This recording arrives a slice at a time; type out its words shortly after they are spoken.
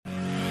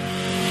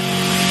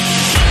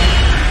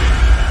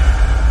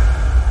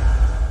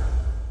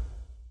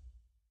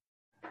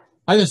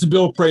Hi, this is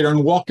Bill Prater,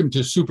 and welcome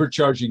to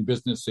Supercharging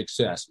Business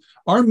Success.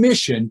 Our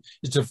mission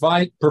is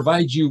to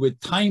provide you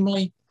with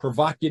timely,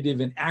 provocative,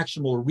 and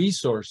actionable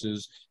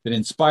resources that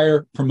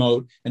inspire,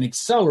 promote, and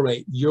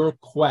accelerate your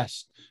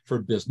quest for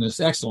business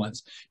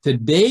excellence.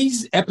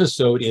 Today's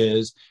episode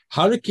is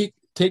how to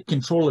take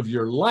control of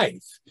your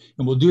life,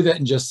 and we'll do that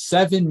in just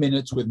 7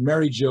 minutes with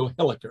Mary Jo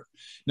Hilliker.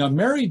 Now,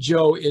 Mary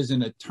Jo is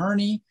an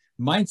attorney,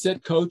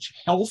 mindset coach,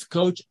 health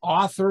coach,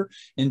 author,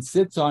 and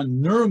sits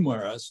on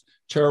numerous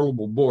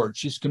charitable boards.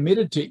 She's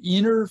committed to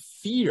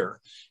interfere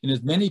in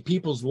as many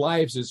people's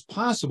lives as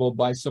possible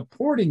by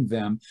supporting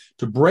them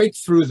to break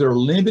through their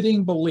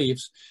limiting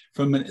beliefs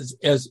from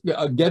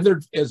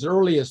gathered as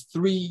early as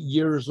 3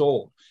 years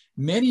old,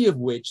 many of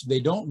which they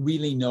don't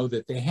really know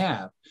that they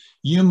have.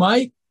 You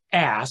might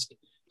ask,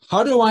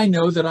 how do I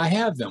know that I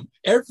have them?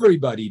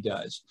 Everybody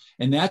does.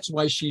 And that's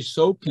why she's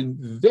so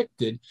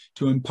convicted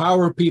to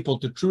empower people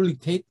to truly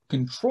take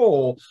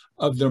control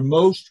of their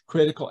most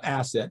critical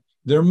asset,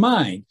 their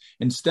mind,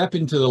 and step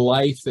into the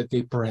life that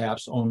they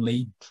perhaps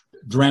only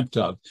dreamt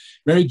of.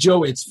 Mary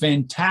Jo, it's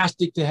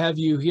fantastic to have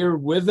you here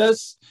with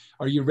us.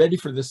 Are you ready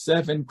for the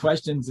 7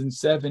 questions in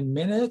 7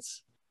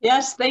 minutes?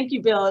 Yes, thank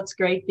you, Bill. It's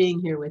great being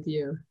here with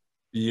you.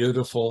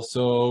 Beautiful.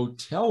 So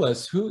tell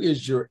us, who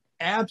is your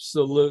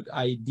absolute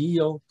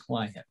ideal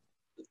client?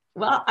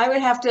 Well, I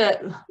would have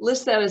to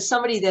list that as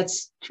somebody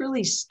that's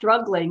truly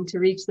struggling to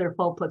reach their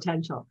full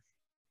potential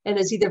and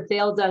has either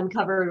failed to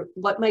uncover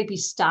what might be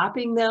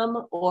stopping them,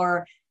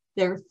 or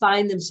they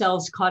find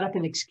themselves caught up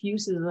in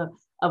excuses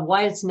of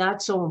why it's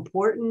not so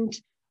important,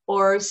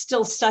 or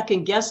still stuck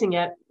in guessing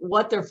at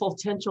what their full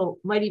potential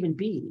might even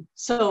be.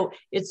 So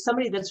it's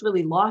somebody that's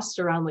really lost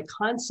around the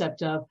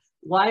concept of,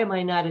 why am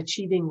I not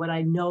achieving what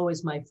I know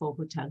is my full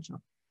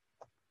potential?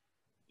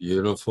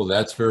 Beautiful.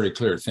 That's very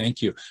clear.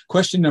 Thank you.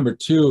 Question number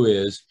 2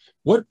 is,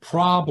 what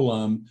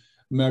problem,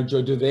 Mary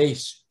Jo, do they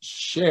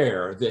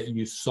share that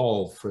you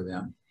solve for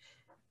them?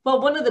 Well,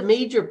 one of the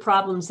major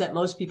problems that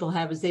most people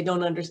have is they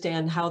don't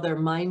understand how their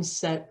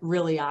mindset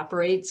really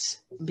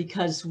operates,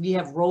 because we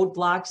have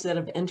roadblocks that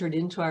have entered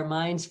into our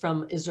minds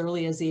from as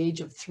early as the age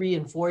of 3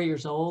 and 4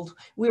 years old.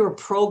 We were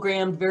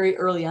programmed very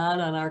early on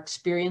our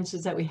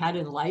experiences that we had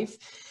in life.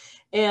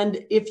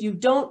 And if you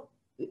don't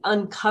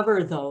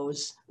uncover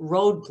those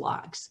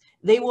roadblocks,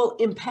 they will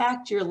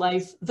impact your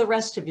life the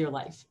rest of your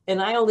life.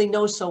 And I only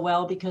know so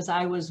well because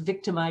I was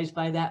victimized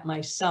by that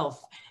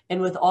myself. And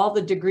with all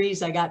the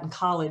degrees I got in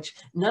college,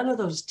 none of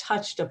those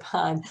touched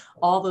upon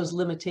all those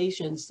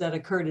limitations that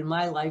occurred in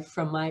my life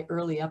from my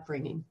early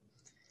upbringing.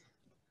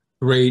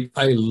 Great.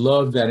 I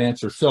love that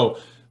answer. So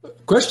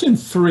question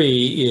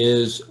 3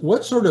 is,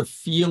 what sort of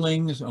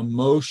feelings,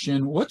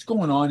 emotion, what's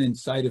going on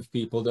inside of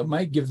people that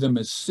might give them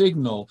a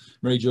signal,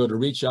 Mary Jo, to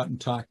reach out and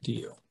talk to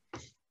you?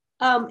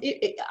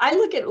 I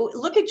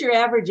look at your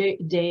average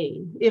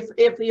day.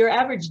 If your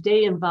average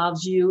day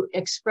involves you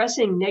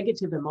expressing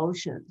negative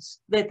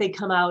emotions, that they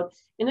come out,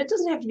 and it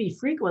doesn't have to be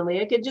frequently.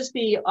 It could just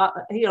be,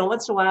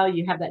 once in a while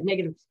you have that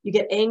negative. You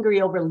get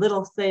angry over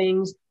little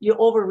things. You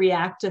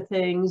overreact to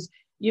things.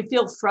 You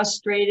feel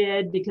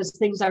frustrated because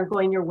things aren't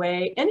going your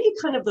way. Any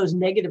kind of those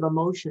negative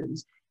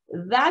emotions.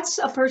 That's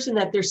a person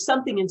that there's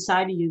something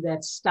inside of you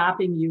that's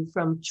stopping you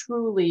from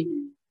truly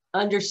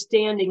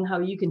understanding how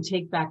you can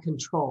take back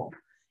control.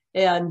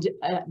 And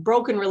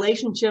broken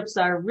relationships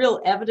are real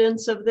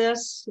evidence of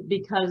this,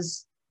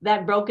 because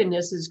that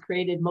brokenness is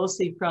created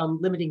mostly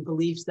from limiting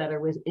beliefs that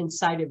are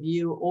inside of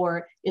you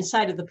or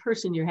inside of the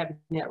person you're having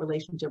that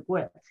relationship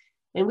with.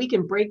 And we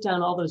can break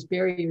down all those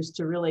barriers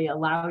to really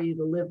allow you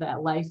to live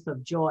that life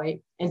of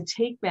joy and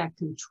take back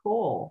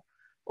control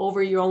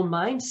over your own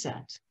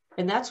mindset.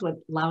 And that's what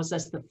allows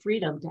us the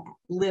freedom to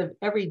live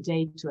every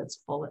day to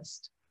its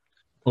fullest.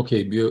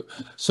 Okay,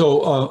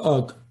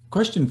 so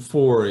question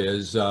 4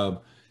 is, a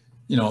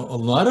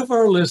lot of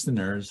our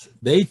listeners,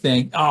 they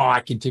think, oh, I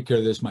can take care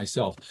of this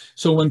myself.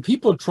 So when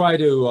people try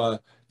to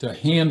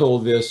handle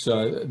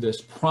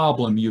this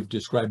problem you've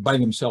described by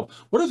themselves,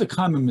 what are the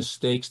common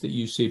mistakes that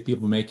you see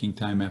people making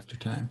time after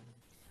time?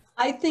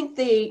 I think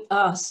they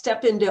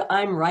step into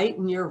I'm right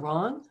and you're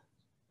wrong.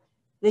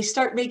 They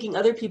start making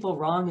other people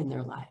wrong in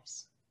their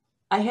lives.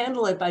 I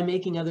handle it by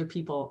making other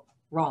people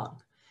wrong.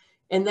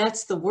 And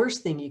that's the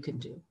worst thing you can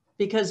do.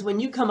 Because when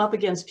you come up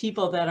against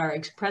people that are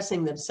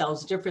expressing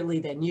themselves differently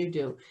than you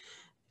do,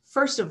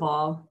 first of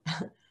all,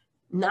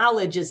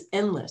 knowledge is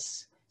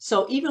endless.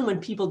 So even when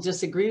people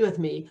disagree with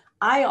me,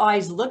 I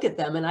always look at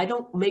them and I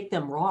don't make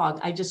them wrong.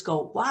 I just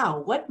go,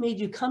 wow, what made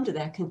you come to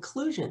that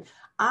conclusion?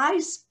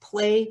 I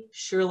play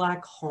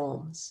Sherlock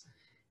Holmes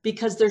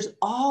because there's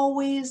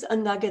always a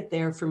nugget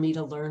there for me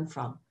to learn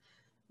from.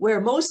 Where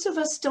most of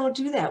us don't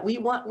do that.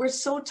 We're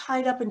so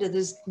tied up into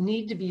this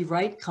need to be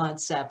right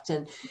concept.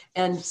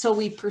 And so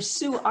we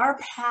pursue our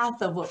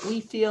path of what we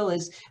feel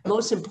is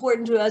most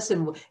important to us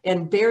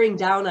and bearing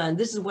down on,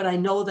 this is what I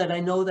know that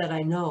I know that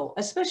I know,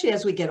 especially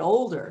as we get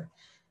older.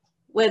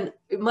 When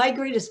my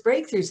greatest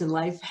breakthroughs in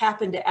life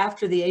happened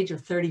after the age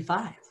of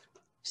 35.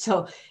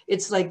 So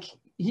it's like,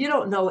 you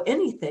don't know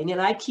anything.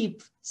 And I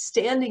keep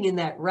standing in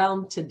that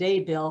realm today,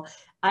 Bill.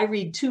 I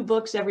read 2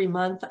 books every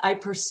month. I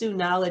pursue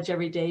knowledge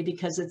every day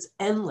because it's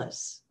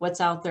endless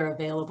what's out there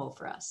available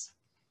for us.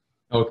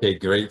 Okay,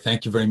 great.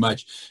 Thank you very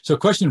much. So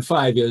question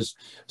 5 is,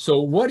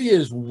 so what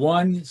is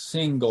one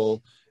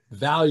single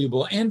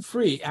valuable and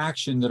free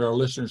action that our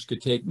listeners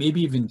could take,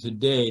 maybe even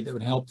today, that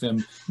would help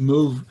them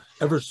move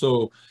ever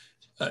so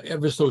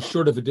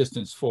short of a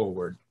distance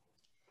forward?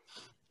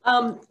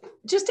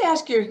 Just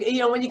ask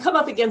when you come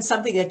up against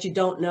something that you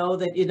don't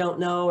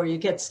know, or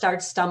you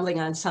start stumbling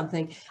on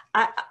something,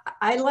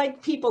 I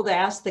like people to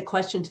ask the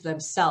question to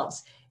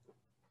themselves.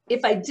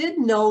 If I did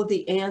know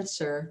the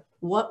answer,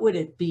 what would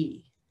it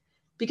be?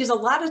 Because a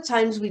lot of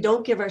times we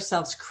don't give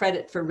ourselves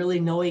credit for really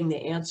knowing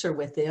the answer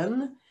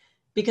within,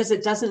 because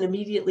it doesn't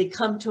immediately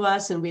come to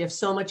us and we have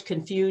so much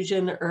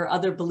confusion or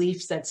other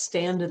beliefs that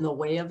stand in the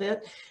way of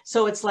it.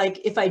 So it's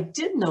like, if I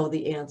did know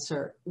the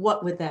answer,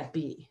 what would that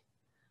be?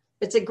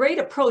 It's a great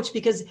approach,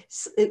 because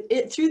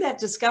through that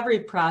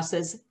discovery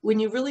process, when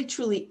you really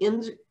truly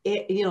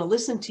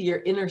listen to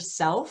your inner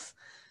self,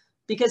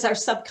 because our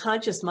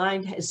subconscious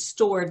mind has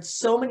stored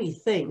so many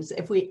things.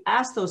 If we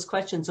ask those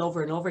questions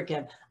over and over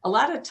again, a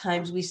lot of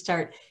times we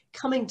start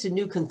coming to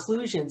new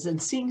conclusions and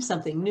seeing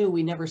something new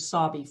we never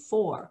saw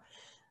before.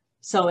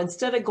 So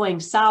instead of going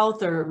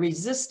south or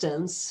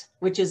resistance,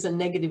 which is a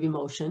negative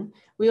emotion,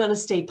 we want to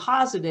stay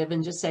positive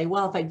and just say,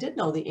 well, if I did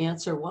know the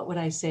answer, what would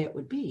I say it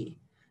would be?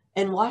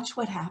 And watch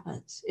what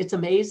happens. It's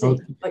amazing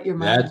what your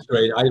mind. That's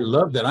great. I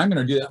love that. I'm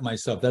going to do that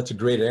myself. That's a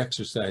great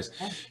exercise.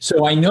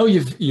 So I know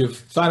you've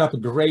thought up a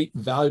great,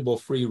 valuable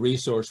free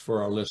resource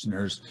for our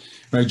listeners,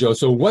 Mary Jo.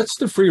 So what's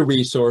the free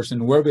resource,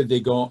 and where would they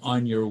go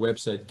on your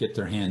website to get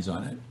their hands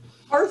on it?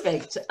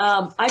 Perfect.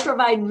 I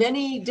provide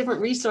many different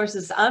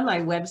resources on my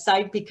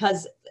website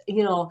because,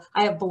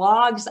 I have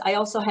blogs. I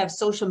also have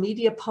social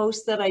media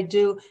posts that I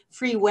do,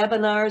 free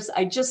webinars.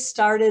 I just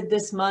started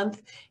this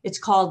month. It's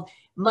called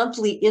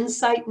Monthly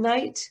Insight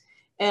Night,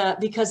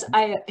 because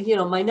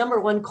my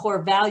number one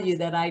core value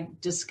that I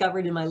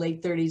discovered in my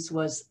late 30s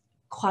was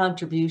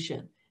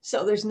contribution.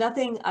 So there's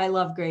nothing I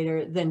love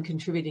greater than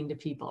contributing to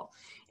people.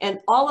 And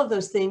all of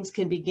those things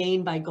can be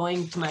gained by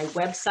going to my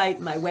website.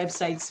 My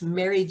website's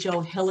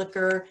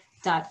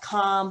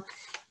maryjohilliker.com.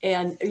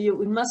 And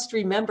you must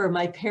remember,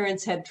 my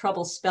parents had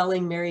trouble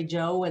spelling Mary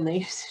Jo when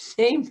they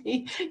named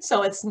me.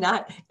 So it's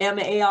not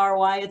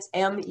M-A-R-Y, it's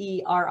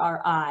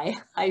M-E-R-R-I,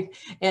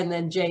 and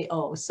then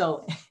J-O.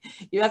 So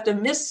you have to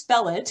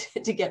misspell it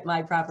to get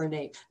my proper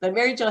name. But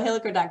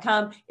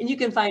maryjohilliker.com, and you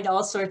can find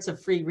all sorts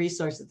of free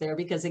resources there,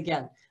 because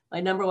again, my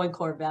number one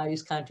core value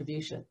is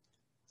contribution.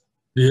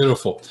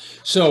 Beautiful.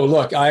 So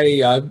look,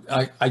 I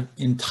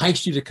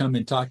enticed you to come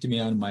and talk to me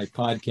on my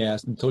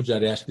podcast and told you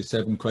I'd ask you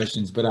 7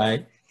 questions, but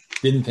I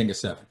didn't think of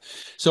 7.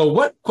 So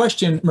what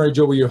question, Mary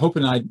Jo, were you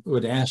hoping I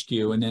would ask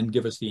you, and then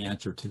give us the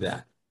answer to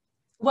that?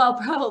 Well,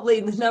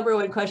 probably the number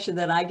one question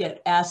that I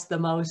get asked the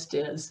most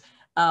is,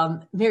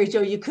 Mary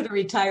Jo, you could have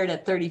retired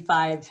at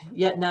 35,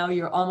 yet now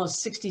you're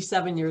almost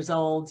 67 years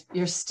old.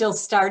 You're still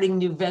starting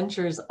new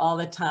ventures all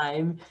the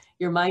time.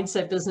 Your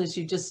mindset business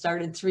you just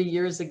started 3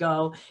 years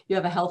ago. You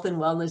have a health and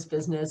wellness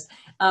business.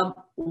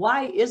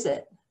 Why is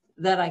it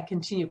that I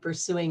continue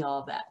pursuing all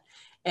of that?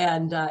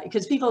 And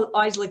because people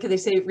always they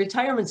say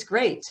retirement's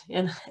great.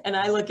 And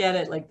I look at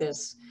it like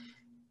this,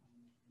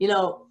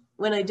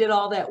 when I did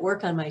all that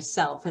work on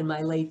myself in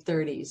my late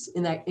 30s,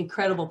 in that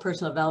incredible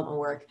personal development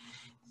work,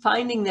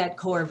 finding that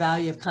core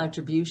value of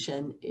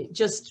contribution, it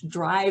just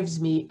drives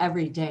me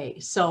every day.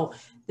 So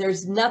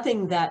there's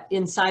nothing that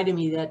inside of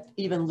me that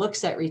even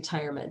looks at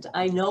retirement.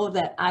 I know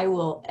that I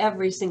will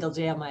every single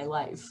day of my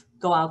life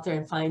go out there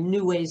and find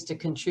new ways to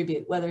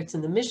contribute, whether it's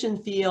in the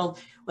mission field,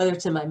 whether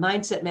it's in my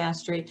mindset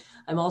mastery.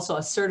 I'm also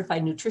a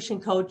certified nutrition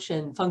coach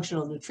and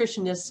functional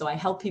nutritionist. So I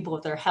help people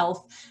with their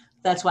health.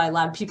 That's why a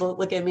lot of people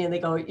look at me and they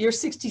go, you're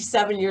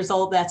 67 years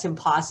old, that's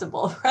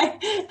impossible,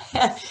 right?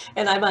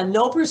 And I'm on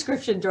no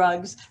prescription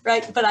drugs,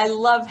 right? But I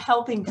love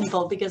helping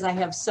people because I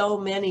have so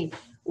many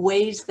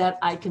ways that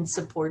I can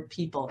support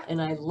people. And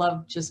I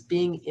love just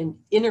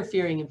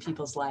interfering in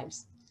people's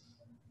lives.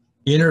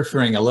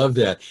 Interfering, I love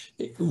that.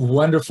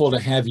 Wonderful to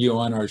have you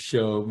on our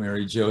show,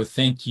 Mary Jo.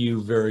 Thank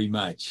you very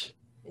much.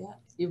 Yeah,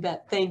 you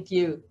bet. Thank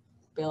you,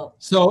 Bill.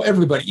 So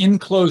everybody, in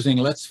closing,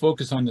 let's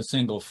focus on the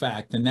single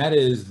fact, and that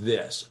is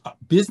this.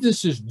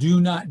 Businesses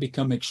do not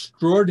become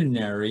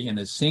extraordinary in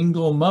a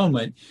single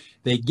moment.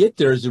 They get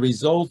there as a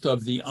result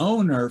of the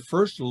owner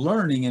first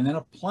learning and then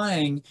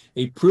applying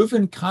a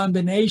proven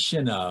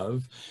combination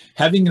of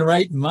having the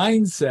right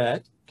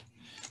mindset,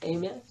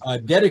 amen,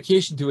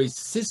 dedication to a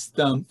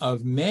system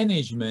of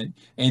management,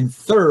 and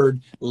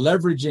third,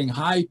 leveraging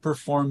high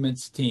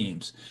performance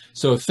teams.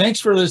 So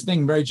thanks for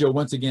listening, Mary Jo.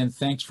 Once again,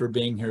 thanks for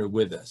being here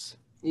with us.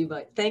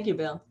 Thank you,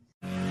 Bill.